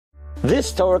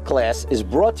This Torah class is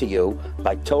brought to you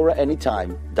by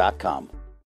TorahAnytime.com.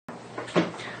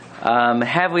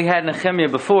 Have we had Nechemia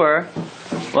before?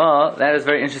 Well, that is a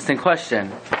very interesting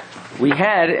question. We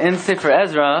had in Sefer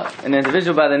Ezra an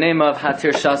individual by the name of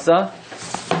Hatir Shasa.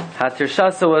 Hatir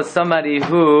Shasa was somebody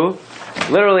who,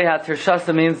 literally Hatir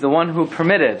Shasa means the one who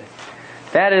permitted.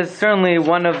 That is certainly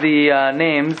one of the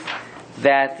names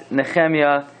that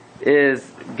Nechemia is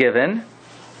given.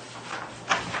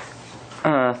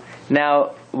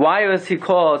 Now, why was he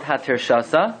called Hatir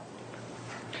Shasa?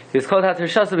 He was called Hatir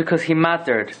Shasa because he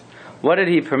mattered. What did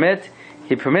he permit?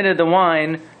 He permitted the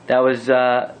wine that was.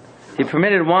 He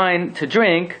permitted wine to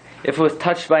drink if it was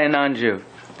touched by a non-Jew.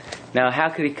 Now, how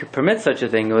could he permit such a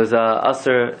thing? It was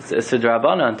Asur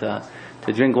Sidrabanan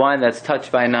to drink wine that's touched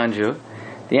by a non-Jew.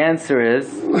 The answer is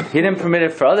he didn't permit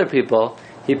it for other people.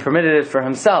 He permitted it for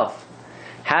himself.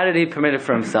 How did he permit it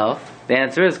for himself? The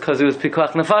answer is because he was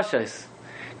Pikuach Nefashos,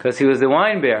 because he was the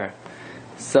wine bearer.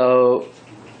 So,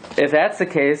 if that's the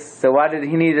case, so why did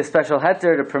he need a special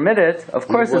heter to permit it? Of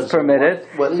course it's permitted.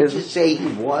 What did you say he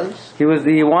was? He was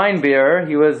the wine bearer.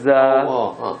 He was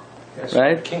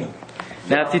right? King.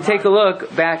 Now if you take a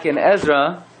look back in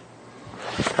Ezra,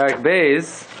 Parak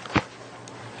Beis,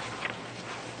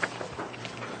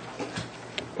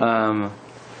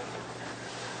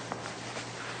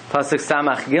 Pasuk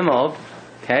Samach Gimel,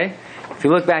 okay? If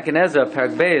you look back in Ezra,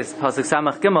 Parak Beis, Pasuk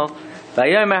Samach Gimel,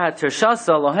 Vayomer HaTir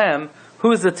Shasa Lohem.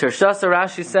 Who's the Tir Shasa?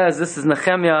 Rashi says this is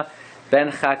Nechemia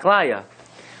ben Chaklaya.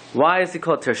 Why is he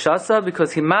called Tir Shasa?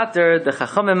 Because he mattered, the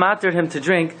Chachamim mattered him to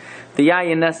drink the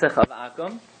Yayin Nesech of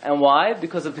Akum. And why?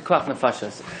 Because of Pikuach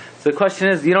Nefashos. So the question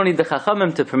is, you don't need the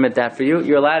Chachamim to permit that for you.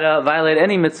 You're allowed to violate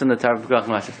any mitzvah in the Torah of Pikuach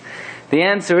Nefashos. The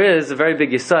answer is a very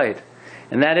big yesod.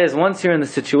 And that is, once you're in the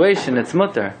situation, it's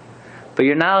mutter. But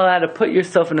you're not allowed to put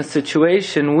yourself in a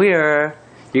situation where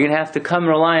you're going to have to come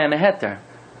rely on a heter.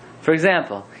 For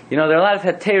example, there are a lot of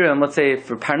heterim, let's say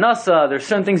for Parnasa, there's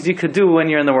certain things you could do when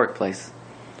you're in the workplace.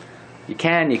 You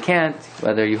can, you can't,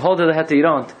 whether you hold to the heter, you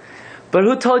don't. But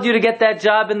who told you to get that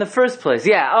job in the first place?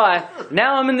 Yeah,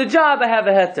 now I'm in the job, I have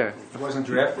a heter. He wasn't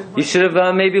drafted? You should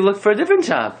have maybe looked for a different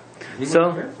job. He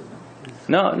wasn't drafted.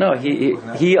 No,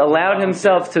 he allowed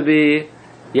himself to be,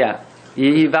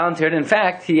 he volunteered. In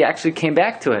fact, he actually came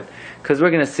back to it. Because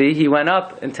we're going to see, he went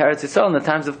up in Teretz Yisrael in the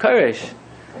times of Koresh.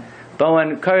 But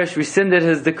when Koresh rescinded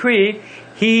his decree,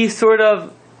 he sort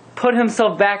of put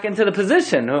himself back into the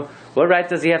position. What right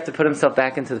does he have to put himself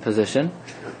back into the position?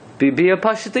 Be a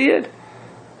Pashut Yid.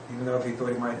 Even though he thought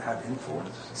he might have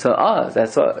influence. So,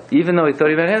 that's all. Even though he thought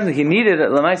he might have, he needed a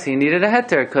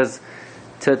heter, because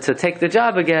to take the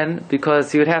job again,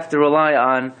 because he would have to rely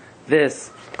on this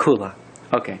kula.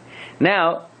 Okay.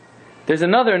 Now, there's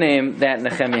another name that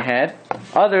Nechemia had,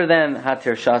 other than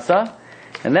Hatir Shasa.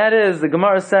 And that is, the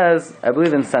Gemara says, I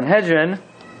believe in Sanhedrin,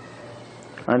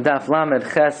 on Daf Lamed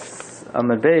Ches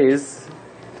Amud Beis,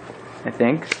 I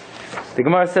think, the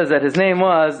Gemara says that his name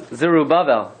was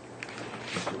Zerubbabel.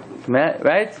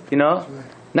 Right?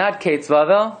 Not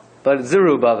Ketzvavel, but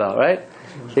Zerubbabel, right?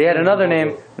 He had another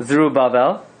name,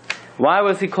 Zerubbabel. Why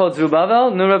was he called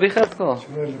Zerubbabel? Nu Rabbi Cheskel.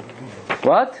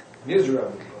 What?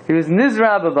 Nizra. He was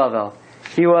Nizra.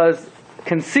 He was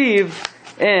conceived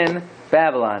in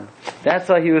Babylon. That's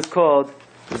why he was called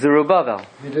Zerubbabel.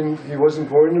 He wasn't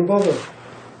born in Babel.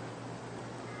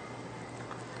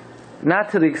 Not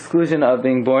to the exclusion of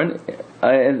being born.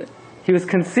 He was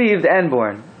conceived and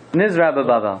born. Nizra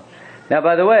Babel. Now,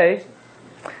 by the way,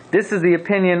 this is the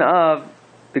opinion of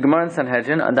the Gemara in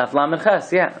Sanhedrin on Daf Lamed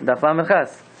Ches. Daf Lamed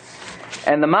Ches.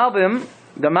 And the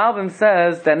Malbim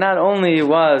says that not only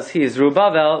was he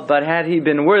Zerubbabel, but had he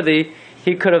been worthy,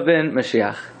 he could have been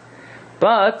Mashiach.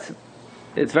 But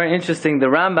it's very interesting, the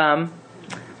Rambam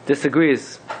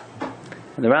disagrees.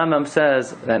 The Rambam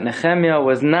says that Nechemia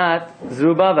was not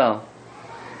Zerubbabel.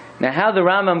 Now, how the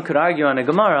Rambam could argue on a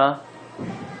Gemara,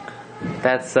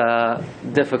 that's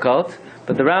difficult.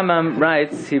 But the Rambam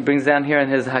writes, he brings down here in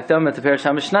his Hakdamah to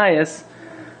Parsha Mishnayos,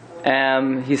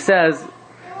 he says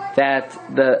that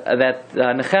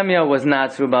Nechemia was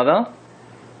not Zerubbabel.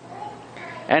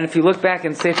 And if you look back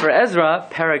in Sefer Ezra,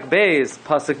 Parak Beis,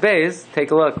 Pasuk Beis,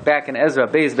 take a look back in Ezra,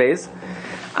 Beis,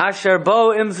 Asher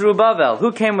bo im Zerubbabel.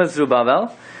 Who came with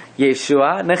Zerubbabel?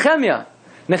 Yeshua, Nechemia.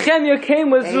 Nechemia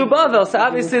came with Zerubbabel, so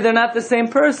obviously they're not the same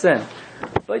person.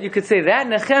 But you could say that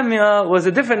Nechemia was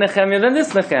a different Nechemia than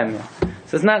this Nechemia.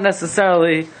 So it's not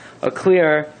necessarily a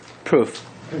clear proof.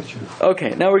 Okay,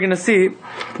 now we're going to see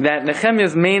that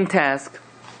Nechemia's main task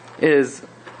is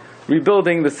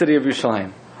rebuilding the city of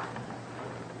Yerushalayim.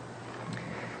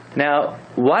 Now,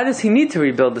 why does he need to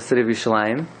rebuild the city of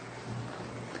Yerushalayim?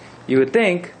 You would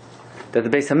think that the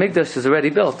Beis Hamikdash is already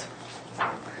built.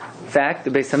 In fact, the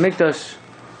Beis Hamikdash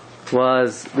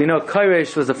was, we know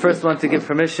Koresh was the first one to give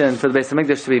permission for the Beis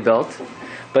Hamikdash to be built,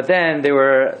 but then there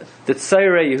were the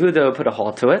Tzairei Yehuda who put a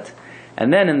halt to it,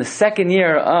 and then in the second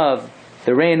year of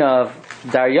the reign of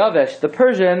Daryavesh, the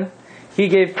Persian, he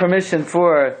gave permission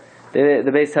for the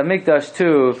Beis Hamikdash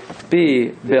to be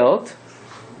built.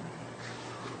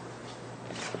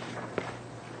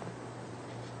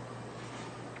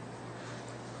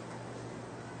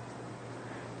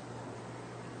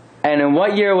 And in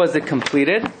what year was it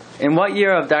completed? In what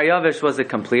year of Daryavesh was it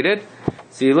completed?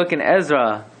 So you look in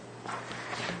Ezra,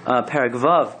 Perek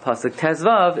Vav, Pasuk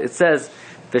Tezvav, it says,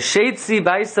 "V'sheitzi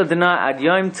ba'isa dana ad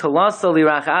yom telasa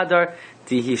lirach adar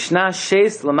dihishna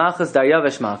sheis l'malchus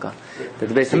Daryavesh malka." That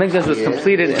the Beis Hamikdash was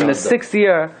completed in the 6th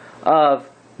year of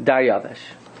Daryavesh.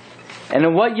 And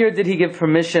in what year did he give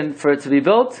permission for it to be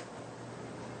built?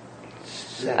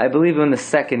 I believe in the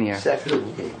 2nd year.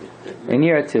 In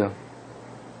year 2.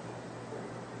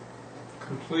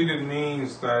 Completed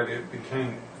means that it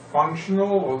became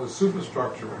functional, or the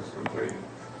superstructure was completed?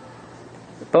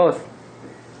 Both.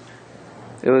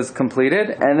 It was completed,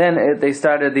 and then they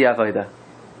started the Avodah.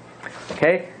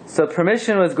 Okay? So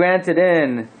permission was granted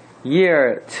in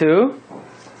year 2,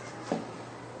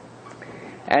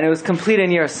 and it was complete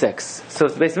in year 6. So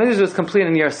the Beis Hamikdash was complete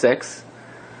in year 6,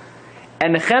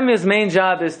 and Nechemia's main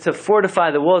job is to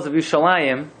fortify the walls of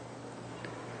Yerushalayim.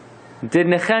 Did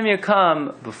Nechemia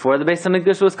come before the Beis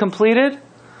Hamikdash was completed,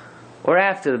 or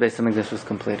after the Beis Hamikdash was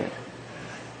completed?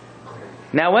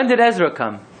 Now, when did Ezra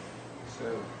come?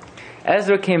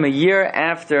 Ezra came a year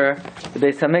after the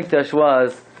Beis Hamikdash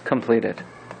was completed.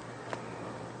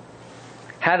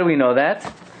 How do we know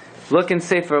that? Look in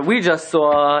Sefer. We just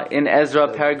saw in Ezra,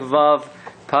 Perek Vav,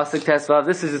 Pasuk Tesvav.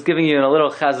 This is just giving you a little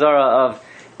chazara of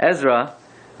Ezra.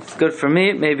 It's good for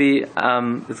me, maybe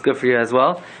it's good for you as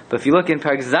well. But if you look in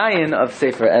Perek Zayin of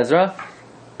Sefer Ezra,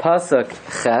 Pasuk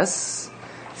Ches,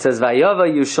 it says, "Vayava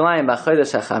Yerushalayim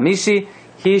b'chodesh hachamishi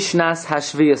hi shnas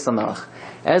hashviyas lamelech."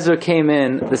 Ezra came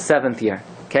in the 7th year.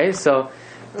 Okay, so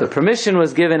the permission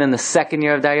was given in the 2nd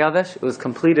year of Daryavesh. It was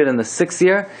completed in the 6th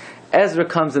year. Ezra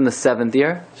comes in the 7th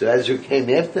year. So Ezra came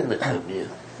after Nechemia.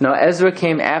 No, Ezra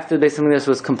came after the Beis Hamikdash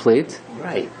was complete.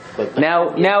 Right. But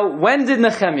Now, when did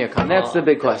Nechemia come? That's the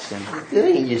big question.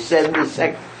 you said the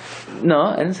second. No,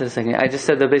 I didn't say the 2nd year. I just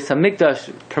said the Beis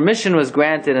Hamikdash permission was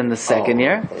granted in the 2nd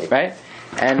year, okay. right?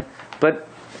 But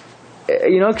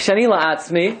Kshani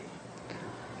la'atzmi,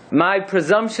 my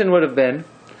presumption would have been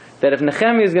that if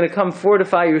Nechemia is going to come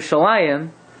fortify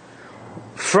Yerushalayim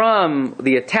from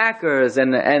the attackers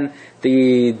and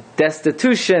the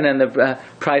destitution and the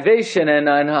privation and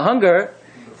hunger,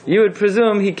 you would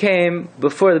presume he came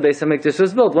before the Beis Hamikdash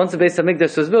was built. Once the Beis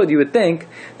Hamikdash was built, you would think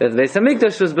that the Beis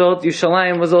Hamikdash was built,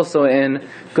 Yerushalayim was also in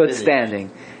good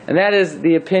standing. And that is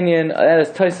the opinion, that is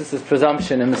Tosfos'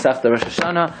 presumption in Masechta Rosh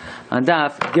Hashanah on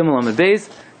Daf Gimel Amud Beis.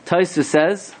 Tosfos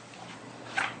says,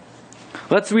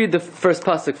 let's read the first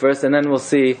pasuk first, and then we'll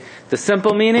see the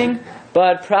simple meaning,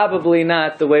 but probably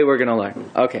not the way we're going to learn.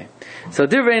 Okay. So,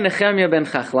 Divrei Nechemia ben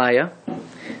Chachlaya.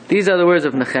 These are the words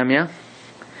of Nechemia.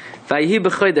 Vayihi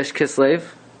b'chodesh Kislev.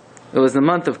 It was the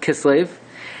month of Kislev.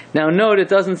 Now, note it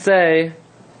doesn't say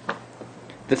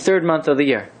the 3rd month of the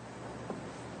year.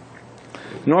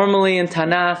 Normally in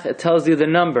Tanakh it tells you the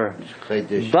number,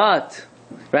 but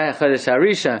right, Chodesh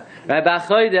Harisha, right,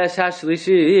 B'chodesh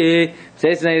Hashlishi,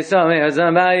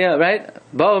 right,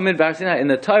 Bo Midbar Sinai. In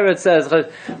the Torah it says,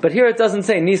 but here it doesn't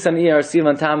say Nisan, Iyar,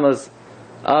 Sivan, Tammuz,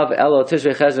 Av, Elul,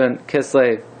 Tishrei, Cheshvan,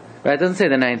 Kislev. Right, it doesn't say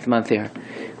the 9th month here,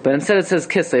 but instead it says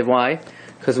Kislev. Why?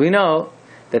 Because we know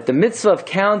that the mitzvah of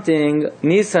counting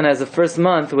Nisan as the 1st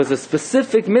month was a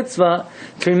specific mitzvah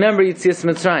to remember Yetzias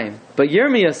Mitzrayim. But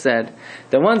Yirmiyah said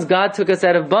that once God took us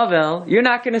out of Bavel, you're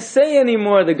not going to say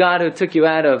anymore the God who took you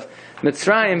out of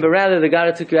Mitzrayim, but rather the God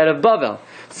who took you out of Bavel.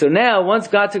 So now, once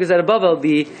God took us out of Bavel,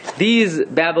 these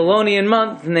Babylonian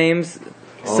month names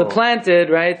supplanted,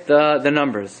 right, the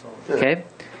numbers. Okay?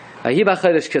 It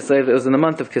was in the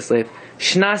month of Kislev.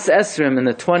 Shnas Esrim in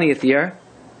the 20th year.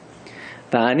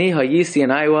 Ba'ani Hayisi,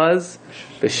 and I was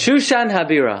B'Shushan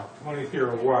Habira. 20th year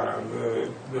of what?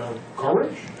 The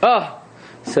courage? Oh,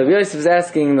 so Yosef is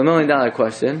asking the $1 million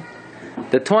question.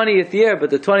 The 20th year,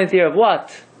 but the 20th year of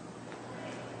what?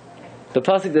 The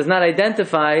pasuk does not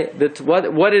identify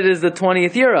what it is the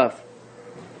 20th year of.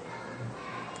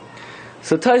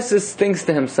 So Tosfos thinks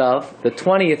to himself, the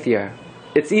 20th year,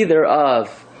 it's either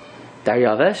of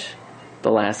Daryavesh,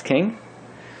 the last king.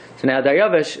 So now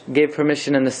Daryavesh gave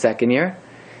permission in the 2nd year.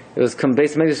 It was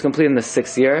Beis Hamikdash complete in the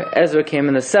 6th year. Ezra came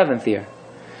in the 7th year.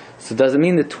 So does it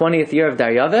mean the 20th year of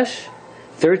Daryavesh?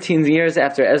 13 years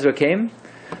after Ezra came.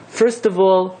 First of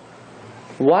all,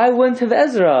 why wouldn't have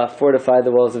Ezra fortified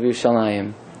the walls of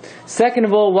Yerushalayim? Second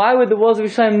of all, why would the walls of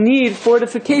Yerushalayim need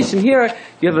fortification? Here,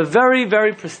 you have a very,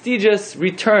 very prestigious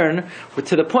return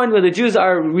to the point where the Jews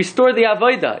are restore the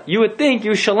Avodah. You would think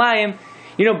Yerushalayim,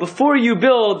 before you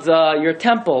build your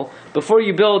temple, before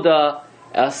you build a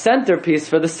centerpiece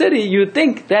for the city, you would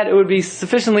think that it would be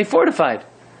sufficiently fortified.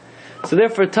 So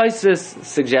therefore, Tosfos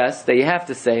suggests that you have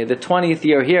to say the 20th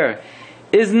year here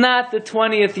is not the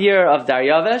 20th year of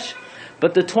Daryavesh,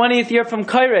 but the 20th year from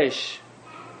Koresh.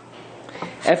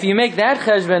 If you make that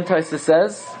cheshbon, Tosfos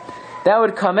says, that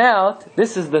would come out,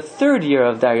 this is the 3rd year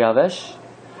of Daryavesh,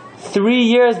 3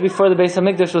 years before the Beis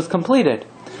HaMikdash was completed.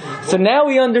 So now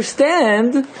we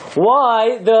understand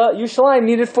why the Yerushalayim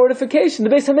needed fortification.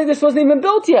 The Beis HaMikdash wasn't even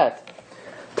built yet.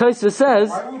 Tosfos says,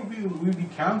 why would we be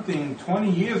counting 20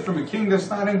 years from a king that's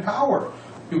not in power?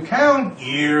 You count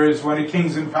years when a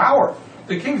king's in power.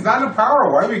 The king's not in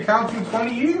power. Why are we counting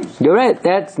 20 years? You're right.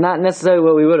 That's not necessarily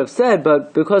what we would have said,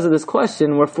 but because of this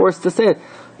question, we're forced to say it.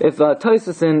 If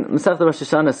Tosfos in Masechta Rosh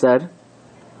Hashanah said,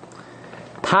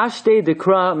 Pashte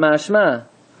Dekra Mashma,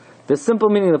 the simple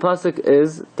meaning of the pasuk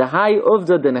is Tahai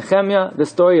Uvda de Nechemia, the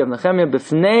story of Nechemia,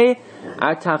 B'fnei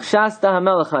Artachshasta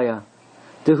HaMelechaya,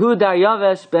 Dehu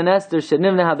Daryavesh Ben Esther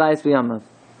Shenivne Habayis B'yamav.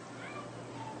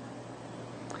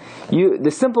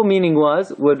 The simple meaning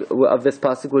of this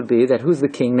pasuk would be that who's the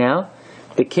king now?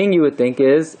 The king, you would think,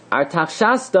 is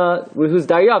Artachshasta, who's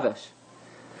Daryavesh.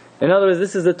 In other words,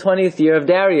 this is the 20th year of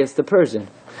Darius, the Persian.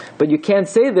 But you can't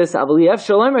say this, like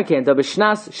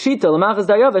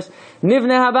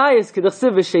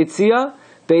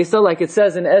it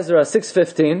says in Ezra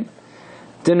 6:15.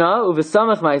 You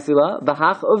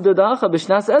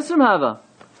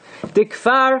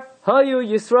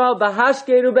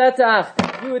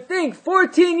would think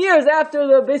 14 years after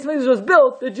the Beis HaMikdash was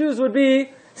built, the Jews would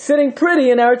be sitting pretty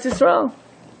in Eretz Yisrael.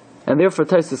 And therefore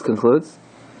Tosfos concludes,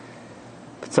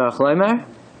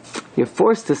 you're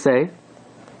forced to say,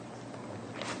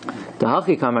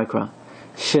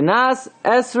 Shenas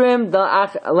Esrim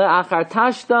La'achar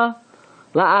Tashta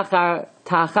La'achar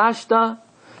Tachashta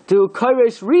Du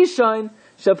Koresh Rishon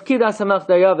Shabkidas Hamach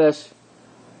Daryavesh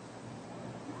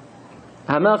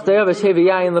Hamach Daryavesh Hevi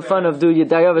Yayin Lefan of Du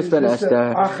Daryavesh Ben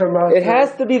Esther. It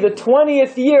has to be the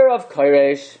 20th year of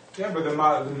Koresh. Yeah, but the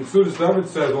Metzudas David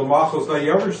says, L'machos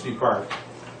Daryavesh part.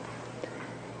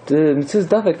 The Metzudas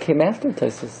David came after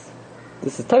Tosfos.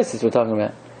 This is Tosfos we're talking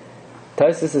about.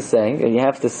 Tosfos is saying, and you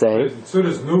have to say...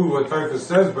 Metzudas knew what Tosfos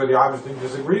says, but he obviously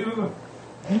disagrees with him.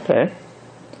 Okay.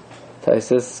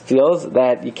 Tosfos feels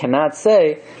that you cannot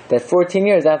say that 14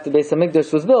 years after Beis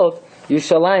HaMikdash was built,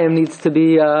 Yerushalayim needs to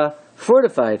be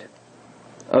fortified.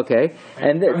 Okay.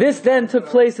 And this then took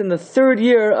place in the 3rd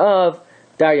year of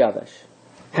Daryavesh.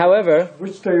 However...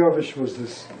 Which Daryavesh was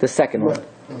this? The second one.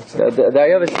 The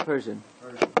Daryavesh is Persian.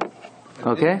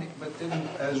 Okay? But didn't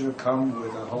Ezra come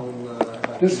with a whole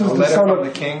This is the letter son from of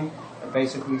the king that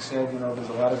basically said, there's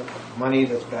a lot of money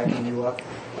that's backing you up,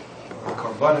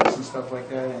 carbonates and stuff like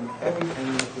that, and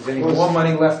if there's any more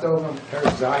money left over on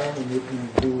Paris Zion, and you can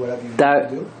do whatever you need to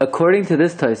do. According to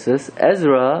this Tosfos,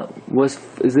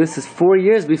 this is 4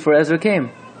 years before Ezra came.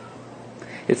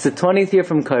 It's the 20th year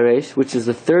from Koresh, which is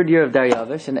the 3rd year of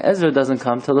Daryavesh, and Ezra doesn't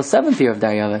come till the 7th year of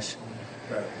Daryavesh.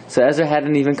 So Ezra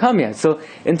hadn't even come yet. So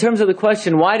in terms of the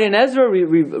question, why didn't Ezra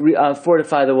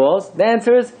fortify the walls? The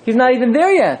answer is, he's not even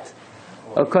there yet,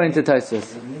 according to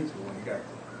Tosfos.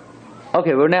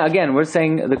 Okay, we're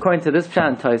saying, according to this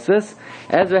pshat Tosfos,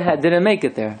 Ezra didn't make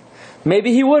it there.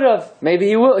 Maybe he would have. Maybe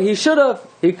he should have.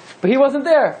 But he wasn't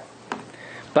there.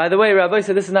 By the way, Rabbi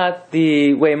said this is not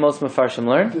the way most Mefarshim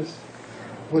learn.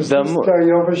 Was this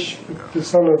Daryavesh, the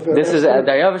son of Esther? This is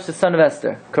Daryavesh, the son of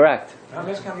Esther. Correct. I'm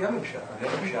asking the other pshat.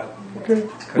 Okay.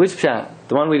 Which pshat?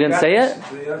 The one we didn't say yet?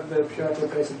 The pshat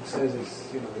that basically says it's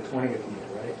the 20th year,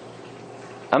 right?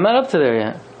 I'm not up to there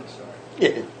yet.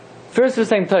 Yeah. First we're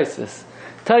saying Tosfos.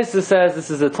 Tosfos says this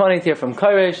is the 20th year from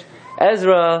Koresh.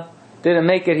 Ezra didn't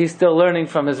make it. He's still learning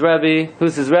from his Rabbi.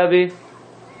 Who's his Rabbi?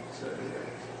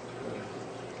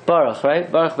 Baruch,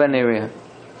 right? Baruch ben Neriah.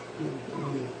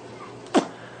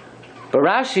 But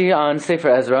Rashi on Sefer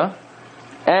Ezra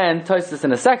and Tosfos in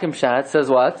the second pshat says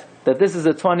what? That this is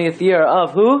the 20th year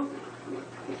of who?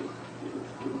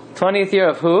 20th year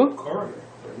of who?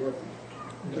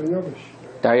 Daryavesh.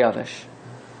 Daryavesh.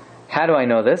 How do I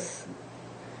know this?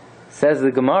 Says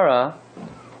the Gemara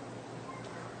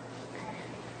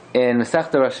in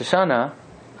Masechta Rosh Hashanah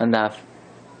and Daf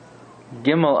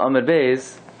Gimel Amud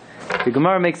Beis. The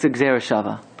Gemara makes a Gzeira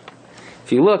Shava.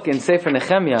 If you look in Sefer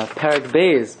Nechemia, Parak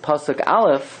Beis, Pasuk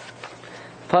Aleph,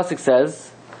 Pasuk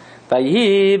says,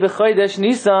 Vayihi b'chodesh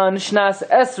Nisan shnas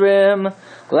esrim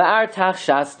la'artach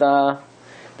shasta.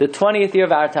 The 20th year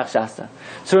of Artach Shasta.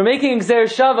 So we're making Gzer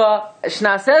Shava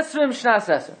shnas esrim.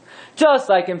 Just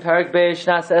like in Perek Beis,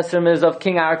 shnas esrim is of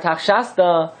King Artach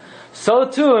Shasta, so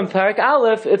too in Perek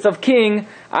Aleph it's of King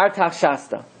Artach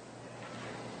Shasta.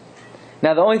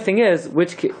 Now the only thing is,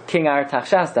 which King Artach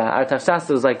Shasta? Artach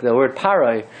Shasta is like the word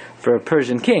paroi for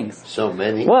Persian kings. So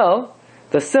many. Well,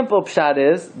 the simple pshat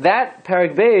is that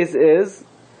Perek Beis is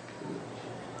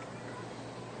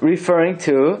referring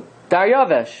to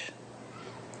Daryavesh.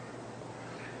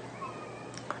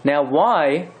 Now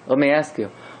why, let me ask you,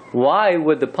 why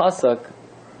would the Pasuk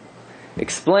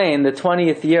explain the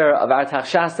 20th year of Artach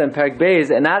Shasta in Perek Beis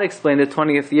and not explain the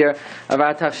 20th year of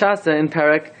Artach Shasta in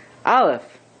Perek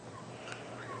Aleph?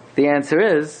 The answer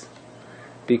is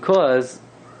because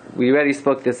we already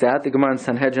spoke this out. The Gemara in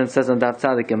Sanhedrin says on Daf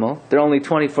Tzadik Gimel, there are only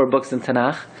 24 books in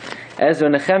Tanakh. Ezra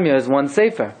and Nechemia is one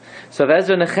sefer. So if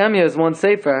Ezra and Nechemia is one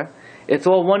sefer, it's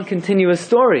all one continuous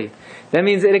story. That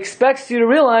means it expects you to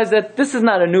realize that this is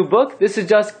not a new book. This is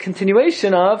just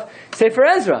continuation of Sefer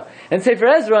Ezra. And Sefer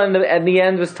Ezra at the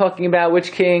end was talking about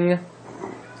which king?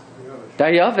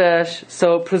 Daryavesh.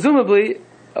 So presumably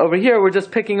over here we're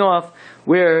just picking up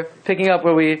where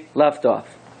we left off.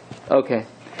 Okay.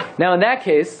 Now in that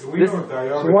case, so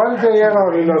why did they add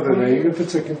on another name if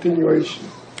it's a continuation?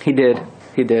 He did.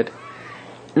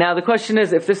 Now the question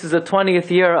is, if this is the 20th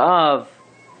year of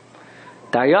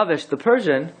Daryavesh the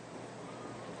Persian,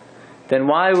 then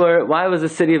why was the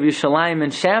city of Yerushalayim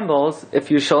in shambles if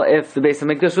the Beis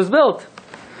Hamikdash was built?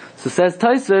 So says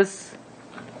Tosfos,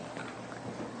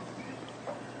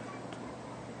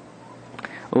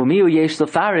 you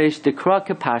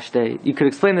could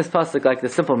explain this pasuk like the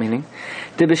simple meaning.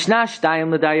 In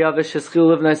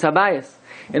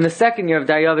the second year of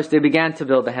Daryavesh, they began to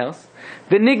build the house.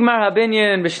 The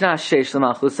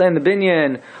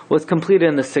binyan was completed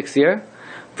in the 6th year.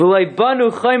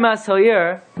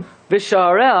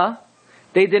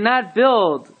 They did not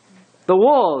build the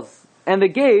walls and the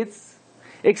gates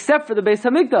except for the Beis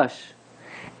Hamikdash.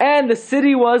 And the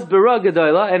city was Bera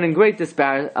Gedola, and in great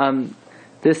disparagement.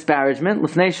 Says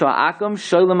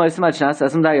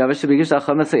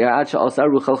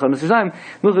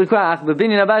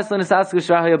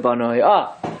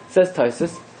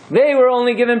Tosfos, they were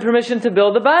only given permission to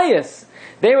build the bayis.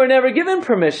 They were never given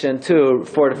permission to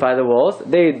fortify the walls.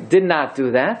 They did not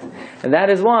do that. And that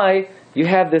is why you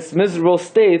have this miserable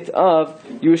state of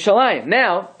Yerushalayim.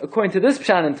 Now, according to this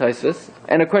pshat in Tosfos,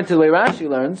 and according to the way Rashi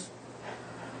learns,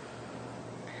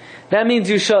 that means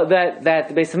that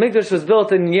the Beis Hamikdash was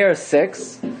built in year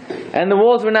 6, and the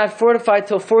walls were not fortified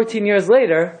till 14 years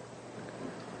later.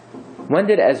 When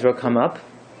did Ezra come up?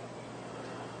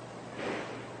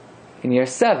 In year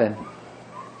 7.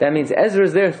 That means Ezra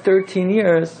is there 13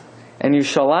 years, and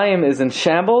Yerushalayim is in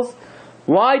shambles.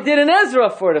 Why didn't Ezra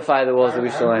fortify the walls of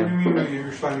Yerushalayim? What do you mean that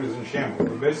Yerushalayim is in shambles?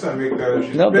 The Beis Hamikdash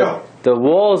is built. The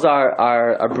walls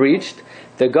are breached.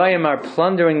 The Goyim are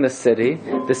plundering the city.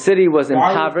 The city was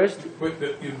impoverished.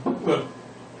 The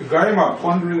Goyim are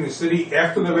plundering the city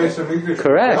after the Beis Hamikdash.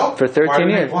 Correct, was built? for 13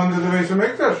 years. Why did they plunder the Beis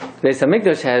Hamikdash? Beis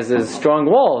Hamikdash has strong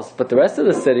walls, but the rest of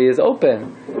the city is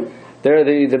open. The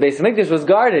Beis Hamikdash was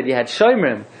guarded. You had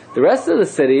Shoimrim. The rest of the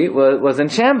city was in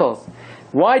shambles.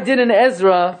 Why didn't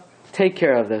Ezra take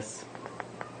care of this?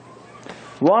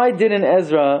 Why didn't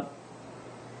Ezra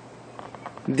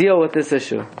deal with this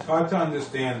issue? It's hard to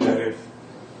understand that if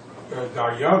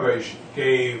Daryavesh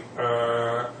gave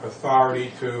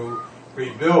authority to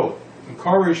rebuild, and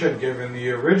Koresh had given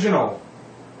the original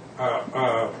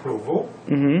approval,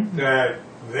 that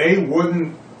they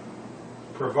wouldn't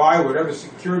provide whatever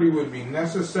security would be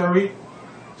necessary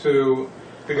to.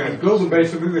 They're going to build the Beis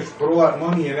Hamikdash, put all that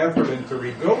money and effort into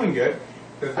rebuilding it,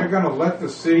 that they're going to let the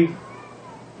city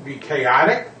be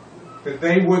chaotic, that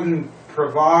they wouldn't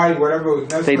provide whatever was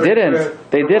necessary.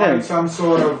 They didn't. Some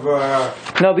sort of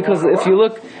no, because if you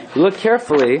look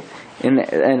carefully in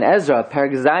Ezra,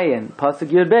 Perek Zayin, Pasuk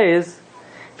Yud Beis,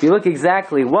 if you look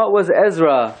exactly what was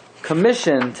Ezra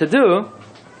commissioned to do,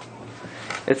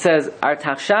 it says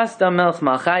Artach Shasta Melch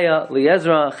Malchaya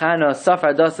LiEzra Chana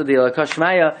Safar Dasa Di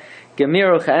Lakashmaya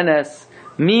Gemiru Chanes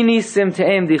Mini Sim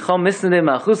Teim Dichom Misnede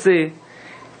Malchusi.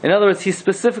 In other words, he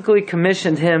specifically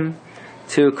commissioned him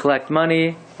to collect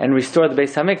money and restore the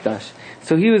Beis Hamikdash.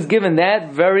 So he was given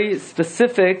that very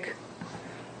specific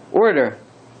order.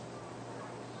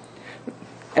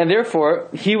 And therefore,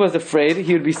 he was afraid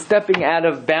he would be stepping out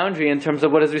of boundary in terms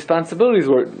of what his responsibilities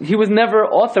were. He was never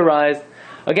authorized.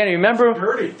 Again, remember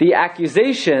the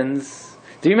accusations.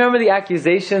 Do you remember the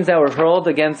accusations that were hurled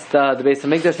against the Beis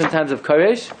Hamikdash in times of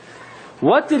Koresh?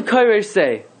 What did Koresh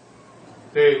say?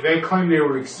 They claimed they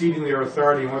were exceeding their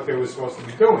authority in what they were supposed to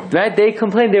be doing. Right? They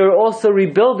complained they were also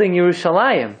rebuilding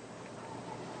Yerushalayim.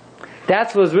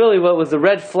 That was really what was the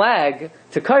red flag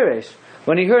to Koresh.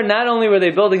 When he heard not only were they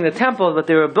building the temple, but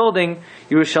they were building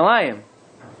Yerushalayim.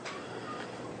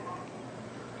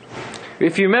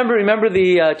 If you remember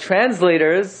the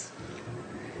translators,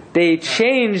 they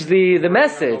changed the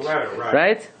message, letter,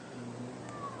 right?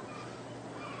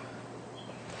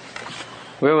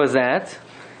 Where was that?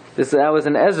 That was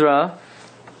in Ezra.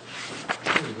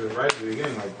 This is right at the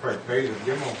beginning, like part page of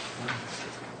Gimel.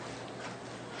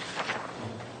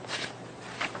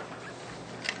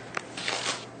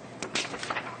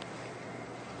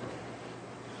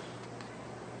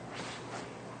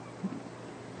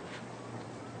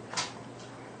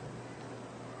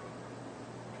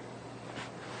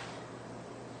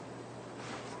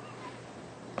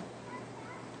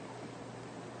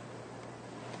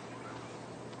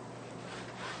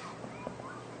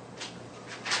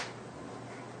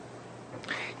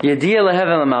 Yediya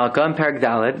lehevel l'malka in Perek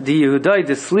Dalet di Yehudai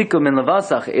desliku min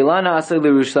levasach ilana asay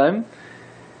l'Yerushalayim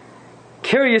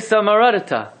kiryasa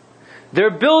maradata.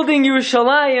 They're building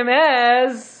Yerushalayim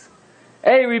as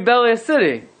a rebellious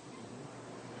city.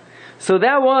 So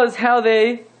that was how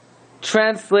they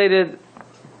translated.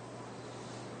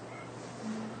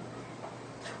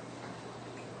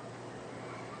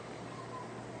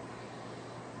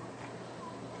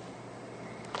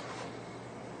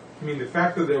 I mean, the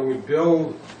fact that they would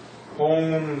build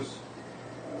homes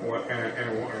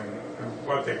and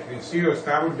what they consider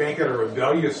that would make it a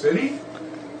rebellious city?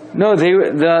 No,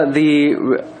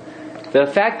 the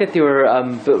fact that they were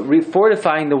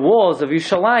fortifying the walls of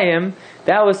Yerushalayim,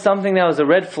 that was something that was a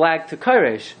red flag to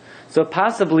Koresh. So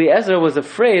possibly Ezra was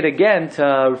afraid again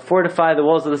to fortify the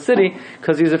walls of the city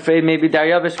because he was afraid maybe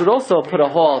Daryavish would also put a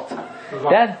halt.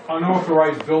 That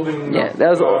unauthorized building, that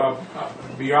was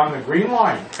beyond the green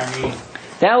line. I mean,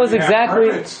 that was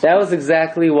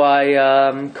exactly why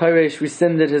Koresh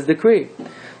rescinded his decree.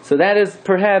 So that is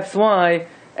perhaps why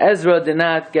Ezra did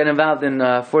not get involved in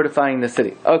fortifying the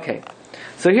city. Okay,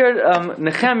 so here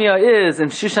Nechemia is in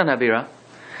Shushan Habira.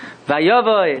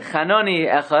 Vayavai Chanoni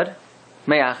Echad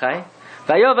Mayachai.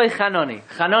 Vayavai Chanoni.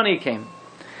 Chanoni came.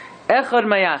 Echad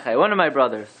Mayachai, one of my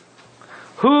brothers.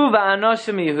 Hu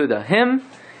va'anoshim Yehuda. Him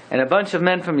and a bunch of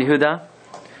men from Yehuda.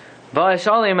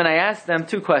 Va'ashalim, and I asked them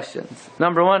two questions.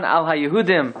 Number one, al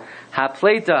ha-Yehudim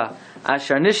ha-pleita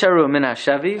asher nisharu min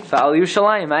ha-shavi va'al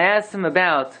Yerushalayim. I asked him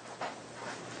about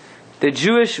the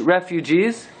Jewish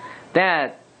refugees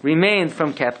that remained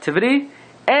from captivity,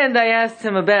 and I asked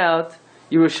him about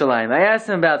Yerushalayim. I asked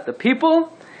him about the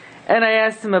people, and I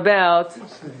asked him about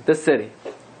the city.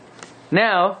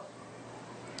 Now,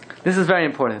 this is very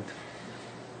important.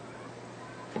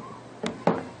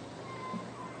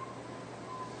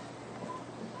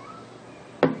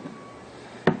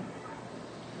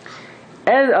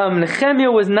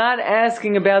 Nechemia was not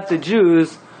asking about the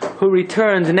Jews who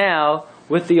returned now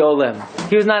with the Olim.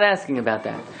 He was not asking about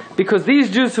that. Because these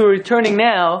Jews who are returning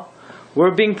now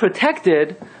were being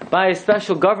protected by a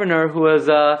special governor who was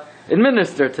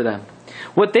administered to them.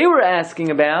 What they were asking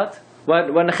about, what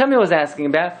Nechemia was asking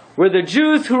about, were the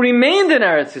Jews who remained in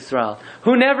Eretz Yisrael,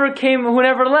 who never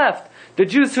left. The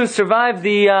Jews who survived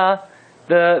the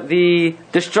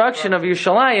destruction of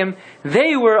Yerushalayim,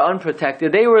 they were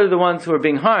unprotected. They were the ones who were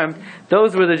being harmed.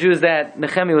 Those were the Jews that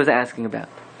Nechemia was asking about.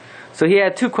 So he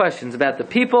had two questions about the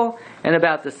people and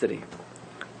about the city.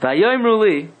 Vayomru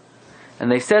li,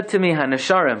 and they said to me,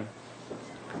 Hanasharim,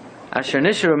 Asher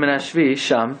nisharu min hashvi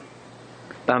sham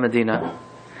b'Medina,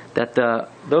 that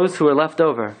those who were left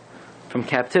over from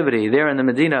captivity there in the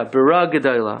Medina, Bera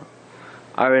Gedola,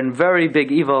 are in very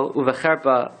big evil,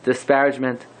 uvecherpa,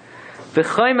 disparagement.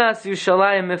 V'chaymas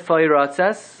Yushalayim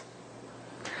mifayratzes,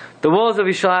 the walls of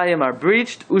Yerushalayim are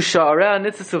breached, usha'areh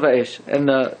nitzasu v'esh, and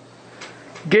the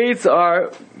gates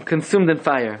are consumed in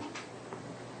fire.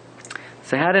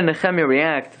 So how did Nechemia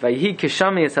react? Vayhi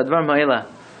kishami es hadvar ma'ila,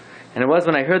 and it was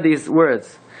when I heard these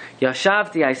words.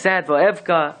 Yashavti, I sat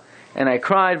va'evka, and I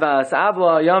cried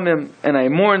va'asabla yamim, and I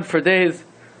mourned for days.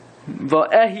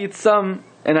 Va'ehi tzam,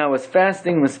 and I was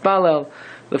fasting mispalel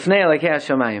l'fnei elokei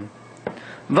hashamayim.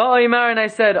 Va'imar, and I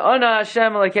said, Ana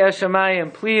Hashem elokei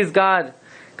hashamayim, please God,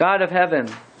 God of heaven.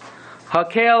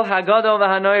 Hakel hagadol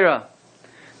v'hanoira,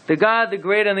 the God, the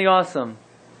great and the awesome.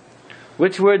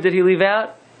 Which word did he leave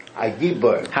out?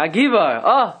 Hagibar. Hagivar.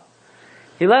 Oh,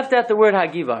 he left out the word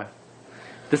Hagivar.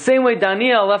 The same way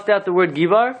Daniel left out the word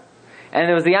Givar, and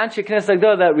it was the Anshe Knesset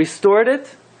Agdol that restored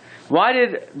it. Why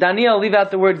did Daniel leave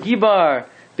out the word Gibar?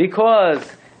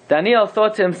 Because Daniel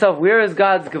thought to himself, where is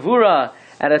God's Gevura?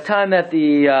 at a time that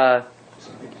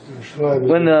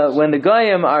when the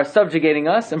Goyim are subjugating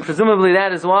us, and presumably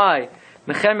that is why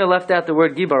Nechemia left out the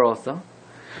word Gibar also.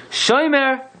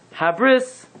 Shomer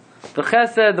Habris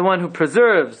v'Chesed, the one who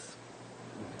preserves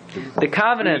the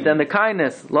covenant and the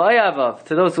kindness, La'ayavav,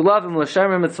 to those who love him,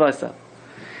 L'shomer mitzvasa.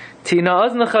 Tina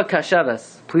oznecha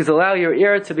kashavas, please allow your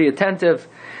ear to be attentive,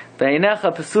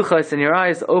 Ve'inecha pesuchos, and your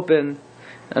eyes open.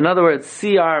 In other words,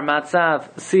 see our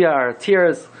matzav, see our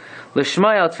tears,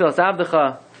 L'shmaya tfilas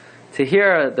avdecha, to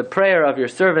hear the prayer of your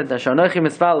servant, Ashanochi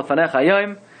mitzvah l'fanecha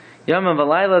yom, yom and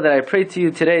v'layla, that I pray to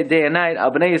you today, day and night,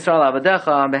 Al b'nei Yisrael avadecha,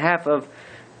 on behalf of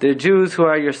the Jews who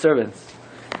are your servants.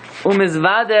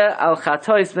 Umizvade al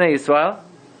chatois b'nei Yisrael,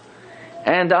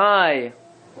 and I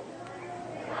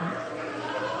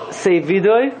say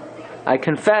vidoy, I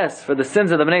confess for the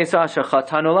sins of the b'nei Yisrael asher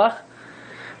chatanu lach,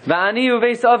 v'ani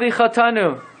uveis avi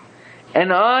chatanu,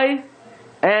 and I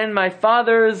and my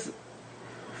father's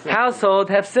household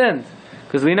have sinned.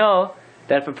 Because we know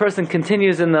that if a person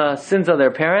continues in the sins of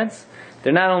their parents,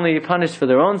 they're not only punished for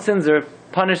their own sins, they're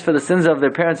punished for the sins of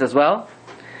their parents as well.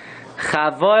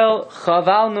 Chaval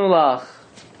nulach.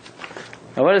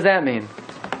 Now what does that mean?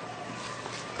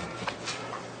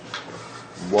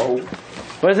 Whoa.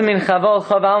 What does it mean, chaval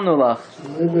nulach?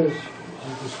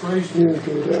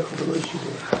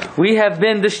 We have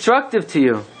been destructive to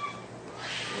you.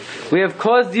 We have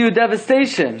caused you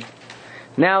devastation.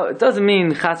 Now, it doesn't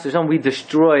mean chas v'shalom we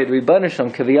destroyed, we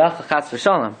banisham kaviyach chas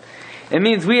v'shalom. It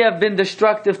means we have been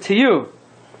destructive to you.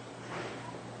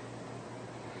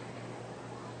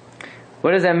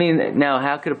 What does that mean? Now,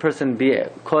 how could a person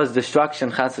cause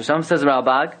destruction chas v'shalom? Says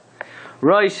Rabbi,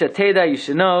 Roy sheteda, you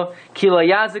should know, ki lo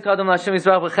yazik adam l'Hashem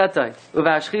yisbarach b'chetay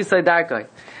uv'ashchisay darkay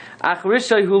ach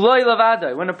rishay hu lo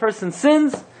lavadai. When a person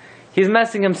sins, he's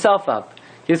messing himself up.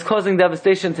 He's causing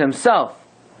devastation to himself.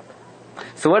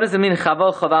 So what does it mean,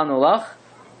 chaval nulach?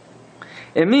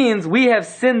 It means we have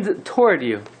sinned toward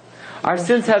you. Our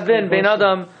sins have been bein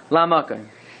adam la'makan.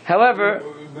 However,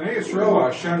 Bnei Yisrael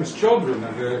are Hashem's children,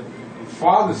 and the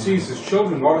father sees his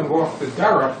children going off the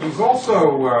derech. He's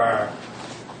also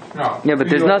no. Yeah, but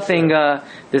there's nothing,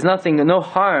 no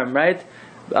harm, right?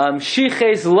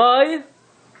 Shiches lie.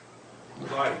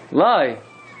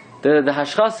 The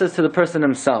hashchas is to the person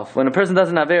himself. When a person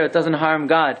doesn't aver, it doesn't harm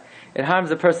God. It harms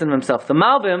the person himself. The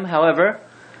Malbim, however,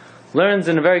 learns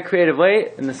in a very creative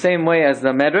way, in the same way as the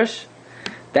Medrash,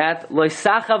 that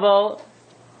loisachaval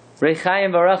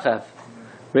reichayim v'rachav.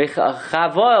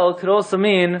 Chaval could also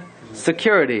mean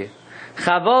security.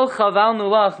 Chaval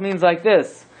nulach means like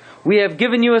this: we have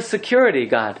given you a security,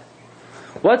 God.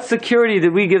 What security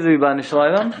did we give the Rebbeinu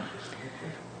Shalom?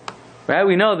 Right?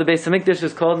 We know the Beis Hamikdash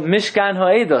is called Mishkan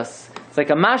Ha'edos. It's like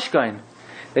a mashkan.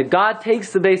 That God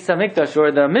takes the Beis Hamikdash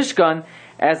or the Mishkan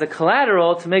as a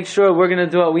collateral to make sure we're going to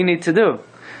do what we need to do.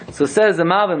 So it says the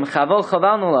Malbim, Chaval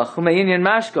nulach hu me'inyan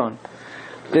mashkan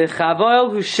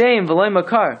v'chaval hu sheim v'loy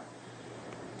makar.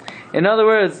 In other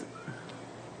words,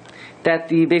 that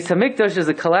the Beis Hamikdash is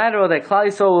a collateral that Klal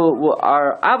Yisrael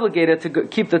are obligated to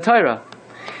keep the Torah.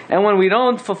 And when we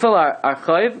don't fulfill our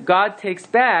chayv, God takes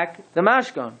back the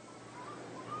mashkan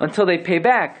until they pay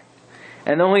back.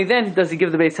 And only then does He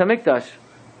give the Beis Hamikdash.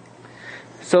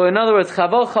 So in other words,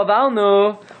 Chaval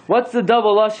Chavalnu, what's the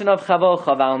double lashon of Chaval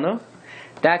Chavalnu?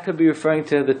 That could be referring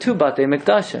to the two Batei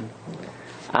Mikdashim.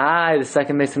 The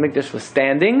second Beis Hamikdash was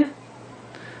standing,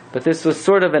 but this was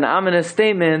sort of an ominous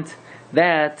statement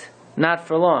that not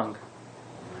for long.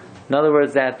 In other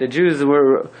words, that the Jews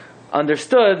were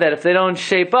understood that if they don't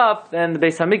shape up, then the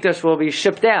Beis Hamikdash will be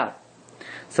shipped out.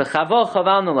 So Chaval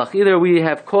nulach, either we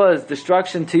have caused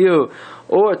destruction to you,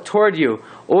 or toward you,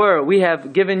 or we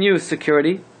have given you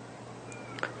security.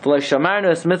 We have not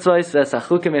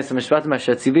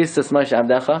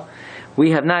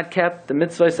kept the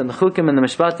mitzvahs and the chukim and the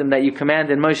mishpatim that you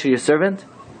commanded Moshe your servant.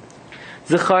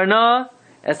 Zicharna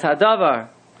es hadavar,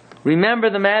 remember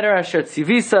the matter asher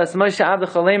tzivisa es Moshe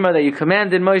avdecha lemar, that you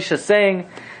commanded Moshe, saying,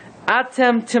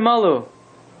 Atem timalu.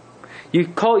 You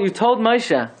told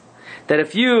Moshe that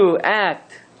if you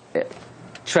act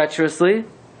treacherously,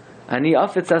 Ani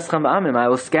afetz eschem ba'amim, I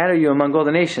will scatter you among all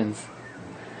the nations.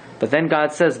 But then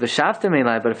God says, V'shavtem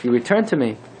elai, but if you return to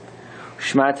me,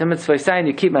 Shmartem mitzvosai, and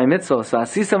you keep my mitzvos,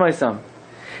 V'asisa moisam,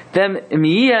 then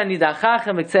imiyah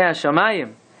nidachachem b'ktzei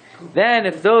hashamayim, then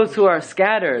if those who are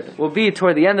scattered will be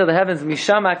toward the end of the heavens,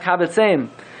 Mishama kabetzeim,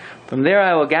 from there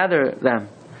I will gather them.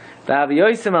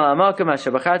 V'aviyosim al amakim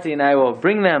asher bacharti, and I will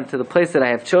bring them to the place that I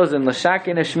have chosen,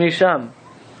 L'shakin eshmi sham.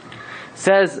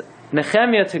 Says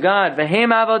Nechemia to God,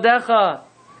 V'heim avodecha,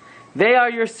 they are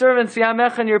your servants,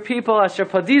 V'yamecha, and your people, Asher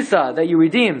padisa, that you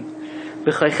redeemed,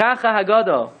 B'chaychacha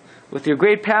hagadol, with your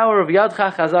great power of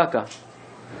Yadcha Chazaka.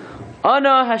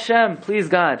 Ana Hashem, please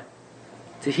God.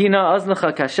 Tehina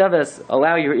Aznacha Kasheves,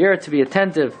 allow your ear to be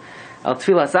attentive. Al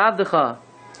Tfilas Avdecha,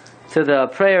 to the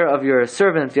prayer of your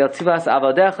servant. Al Tfilas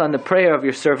Avadecha, and the prayer of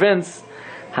your servants.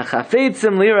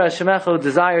 Hachafeitzim Lira Shemecha, who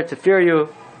desire to fear you.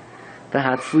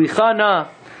 V'hatzlichana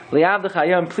Li'avdecha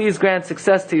Yom, please grant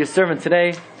success to your servant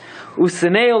today.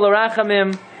 Useneu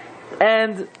L'rachamim,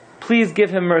 and please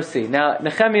give him mercy. Now,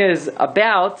 Nechemia is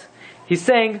he's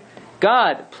saying,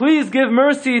 God, please give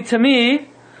mercy to me,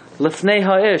 Lefnei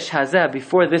Ha'ish Hazeh,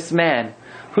 before this man.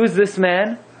 Who's this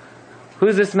man?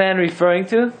 Who's this man referring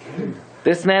to?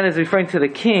 This man is referring to the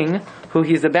king who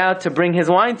he's about to bring his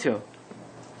wine to.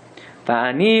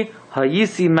 Va'ani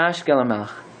Hayisi Mashkel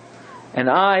HaMelech, and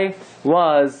I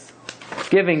was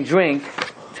giving drink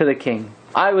to the king.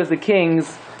 I was the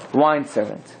king's wine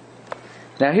servant.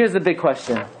 Now here's the big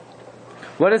question.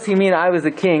 What does he mean, I was the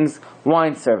king's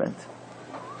wine servant?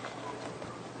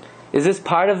 Is this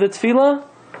part of the tefillah?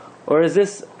 Or does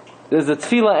the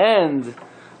tefillah end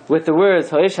with the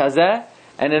words Ha'ish Hazeh,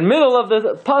 and in the middle of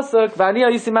the pasuk V'ani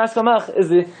Hayisi Mashkel HaMelech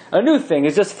is a new thing?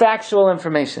 It's just factual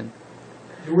information.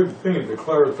 You wouldn't think a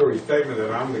declaratory statement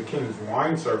that I'm the king's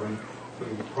wine servant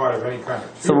would be part of any kind of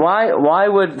tefillah. So why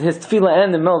would his tefillah end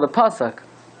in the middle of the pasuk?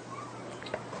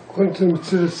 According to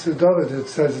Metzudas David, it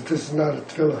says that this is not a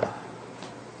tefillah.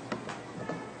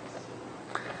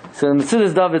 So the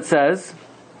Metzudas David says,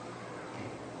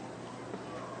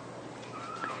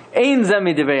 Ein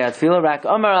zemi divrei atfilah, rak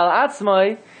amar al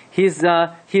atzmai. He's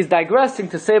digressing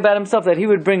to say about himself that he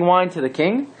would bring wine to the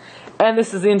king, and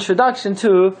this is the introduction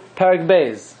to Perek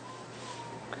Beis.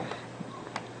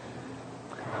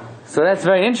 So that's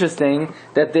very interesting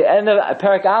that the end of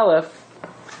Perek Aleph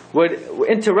would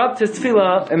interrupt his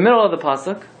tefillah in the middle of the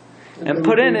pasuk and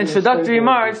put in introductory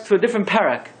remarks to a different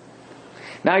perek.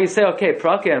 Now you say, okay,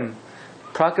 prakim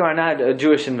are not a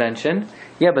Jewish invention.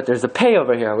 Yeah, but there's a pay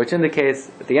over here, which indicates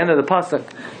at the end of the pasuk,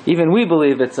 even we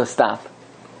believe it's a stop.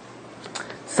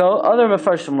 So other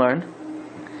Mefarshim learn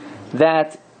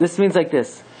that this means like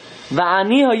this: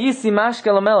 Va'ani hayisi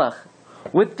mashkel HaMelech.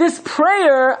 With this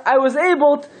prayer, I was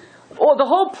able. The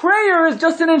whole prayer is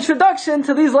just an introduction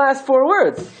to these last 4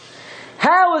 words.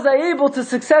 How was I able to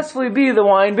successfully be the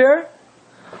wine bearer?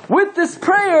 With this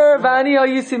prayer, Va'ani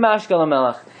hayisi mashkel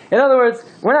HaMelech. In other words,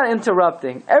 we're not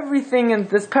interrupting. Everything in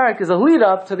this parak is a lead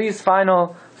up to these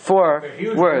final 4 He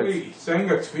was words. really saying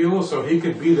a tefillah so he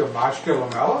could be the Mashkel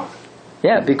HaMelech?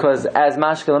 Yeah, because as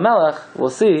Mashkel HaMelech, we'll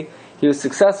see, he was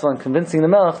successful in convincing the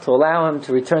Melech to allow him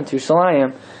to return to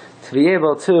Yerushalayim to be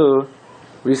able to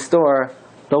restore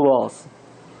the walls.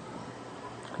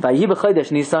 Vayi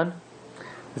b'chodesh Nisan,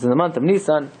 is in the month of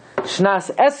Nisan,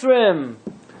 Shnas Esrim,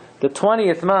 the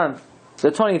 20th month, the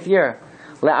 20th year,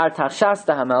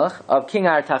 Le'Artachshasta HaMelech, of King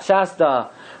Artachshasta.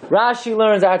 Rashi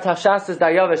learns Artachshasta is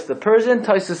Daryavish, the Persian.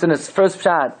 Tosfos in his first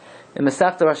pshat in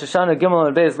Masechta Rosh Hashanah Gimel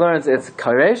and Beis learns it's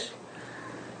Koresh.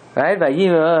 Right?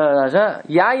 Yayin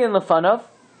lefanav,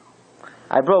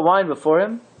 I brought wine before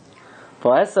him.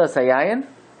 Po'esa sayayin,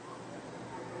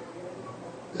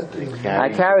 I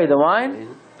carried the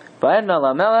wine. Ba'edna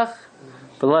lamelech,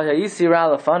 v'lo hayisi ra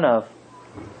lefanav,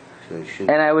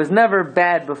 and I was never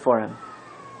bad before him.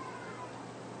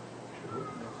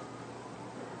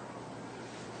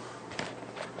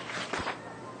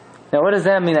 Now, what does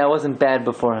that mean? I wasn't bad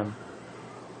before him.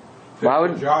 Why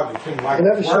would I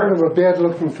never showed him a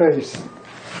bad-looking face.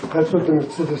 That's what the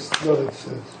Metzudas David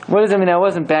says. What does it mean? I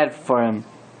wasn't bad for him.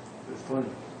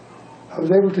 I was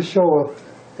able to show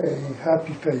a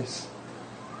happy face,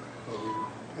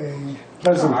 a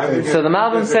pleasant face. So the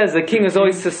Malbim says the king is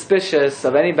always suspicious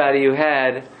of anybody who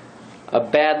had a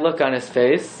bad look on his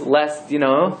face, lest, he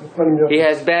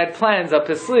has bad plans up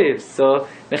his sleeves. So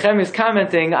Nechemia is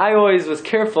commenting, I always was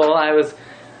careful.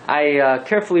 I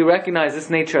carefully recognized this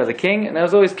nature of the king, and I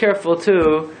was always careful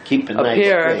to Keep a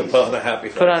appear, nice face.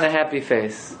 put on a happy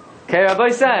face. Okay, Rabbi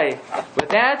say, with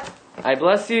that, I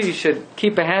bless you. You should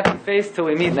keep a happy face till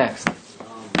we meet next.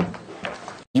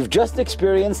 You've just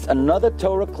experienced another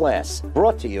Torah class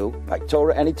brought to you by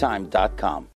TorahAnytime.com.